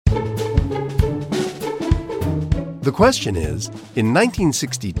The question is, in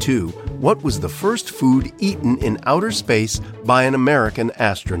 1962, what was the first food eaten in outer space by an American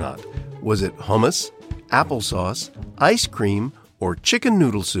astronaut? Was it hummus, applesauce, ice cream, or chicken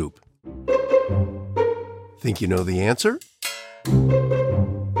noodle soup? Think you know the answer?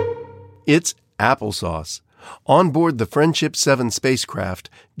 It's applesauce. On board the Friendship 7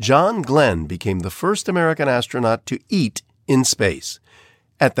 spacecraft, John Glenn became the first American astronaut to eat in space.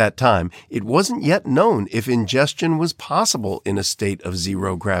 At that time, it wasn't yet known if ingestion was possible in a state of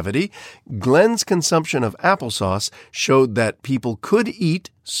zero gravity. Glenn's consumption of applesauce showed that people could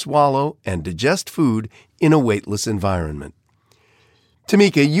eat, swallow, and digest food in a weightless environment.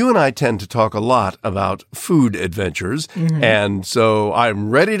 Tamika, you and I tend to talk a lot about food adventures, and so I'm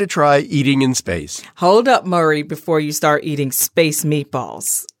ready to try eating in space. Hold up, Murray, before you start eating space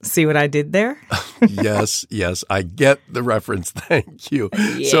meatballs. See what I did there? Yes, I get the reference. Thank you.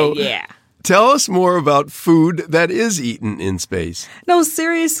 Yeah. Tell us more about food that is eaten in space. No,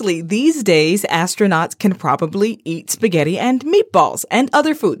 seriously, these days, astronauts can probably eat spaghetti and meatballs and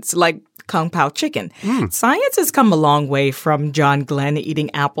other foods like Kung Pao chicken. Science has come a long way from John Glenn eating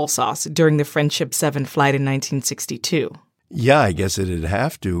applesauce during the Friendship 7 flight in 1962. Yeah, I guess it'd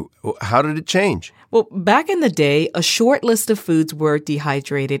have to. How did it change? Well, back in the day, a short list of foods were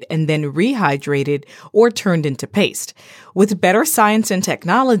dehydrated and then rehydrated or turned into paste. With better science and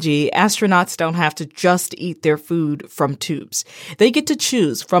technology, astronauts don't have to just eat their food from tubes. They get to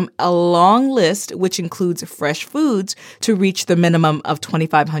choose from a long list, which includes fresh foods, to reach the minimum of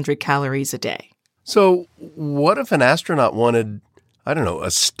 2,500 calories a day. So what if an astronaut wanted,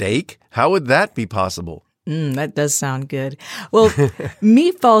 a steak? How would that be possible? That does sound good. Well,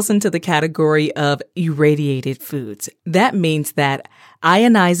 meat falls into the category of irradiated foods. That means that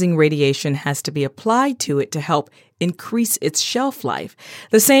ionizing radiation has to be applied to it to help increase its shelf life.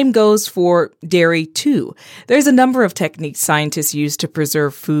 The same goes for dairy, too. There's a number of techniques scientists use to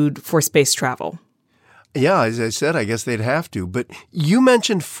preserve food for space travel. Yeah, as I said, I guess they'd have to. But you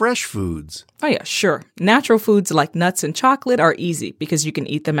mentioned fresh foods. Oh, yeah, sure. Natural foods like nuts and chocolate are easy because you can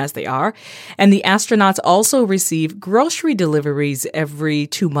eat them as they are. And the astronauts also receive grocery deliveries every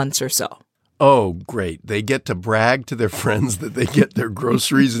 2 months or so. Oh, great. They get to brag to their friends that they get their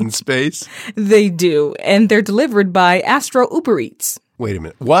groceries in space? They do. And they're delivered by Astro Uber Eats. Wait a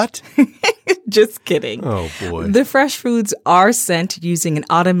minute. What? Just kidding. Oh, boy. The fresh foods are sent using an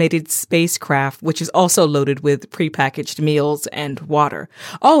automated spacecraft, which is also loaded with prepackaged meals and water.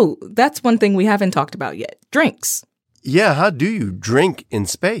 Oh, that's one thing we haven't talked about yet. Drinks. Yeah, how do you drink in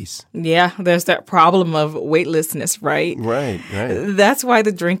space? Yeah, there's that problem of weightlessness, right? Right. That's why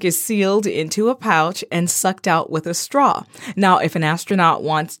the drink is sealed into a pouch and sucked out with a straw. Now, if an astronaut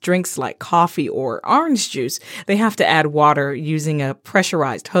wants drinks like coffee or orange juice, they have to add water using a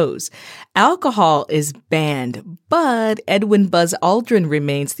pressurized hose. Alcohol is banned, but Edwin Buzz Aldrin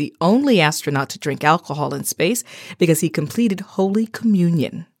remains the only astronaut to drink alcohol in space because he completed Holy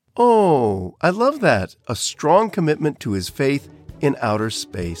Communion. Oh, I love that. A strong commitment to his faith in outer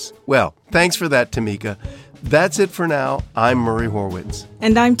space. Well, thanks for that, Tamika. That's it for now. I'm Murray Horwitz.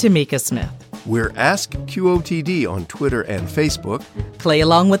 And I'm Tamika Smith. We're Ask QOTD on Twitter and Facebook. Play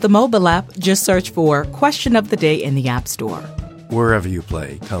along with the mobile app. Just search for Question of the Day in the App Store. Wherever you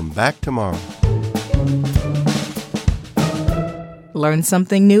play, come back tomorrow. Learn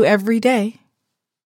something new every day.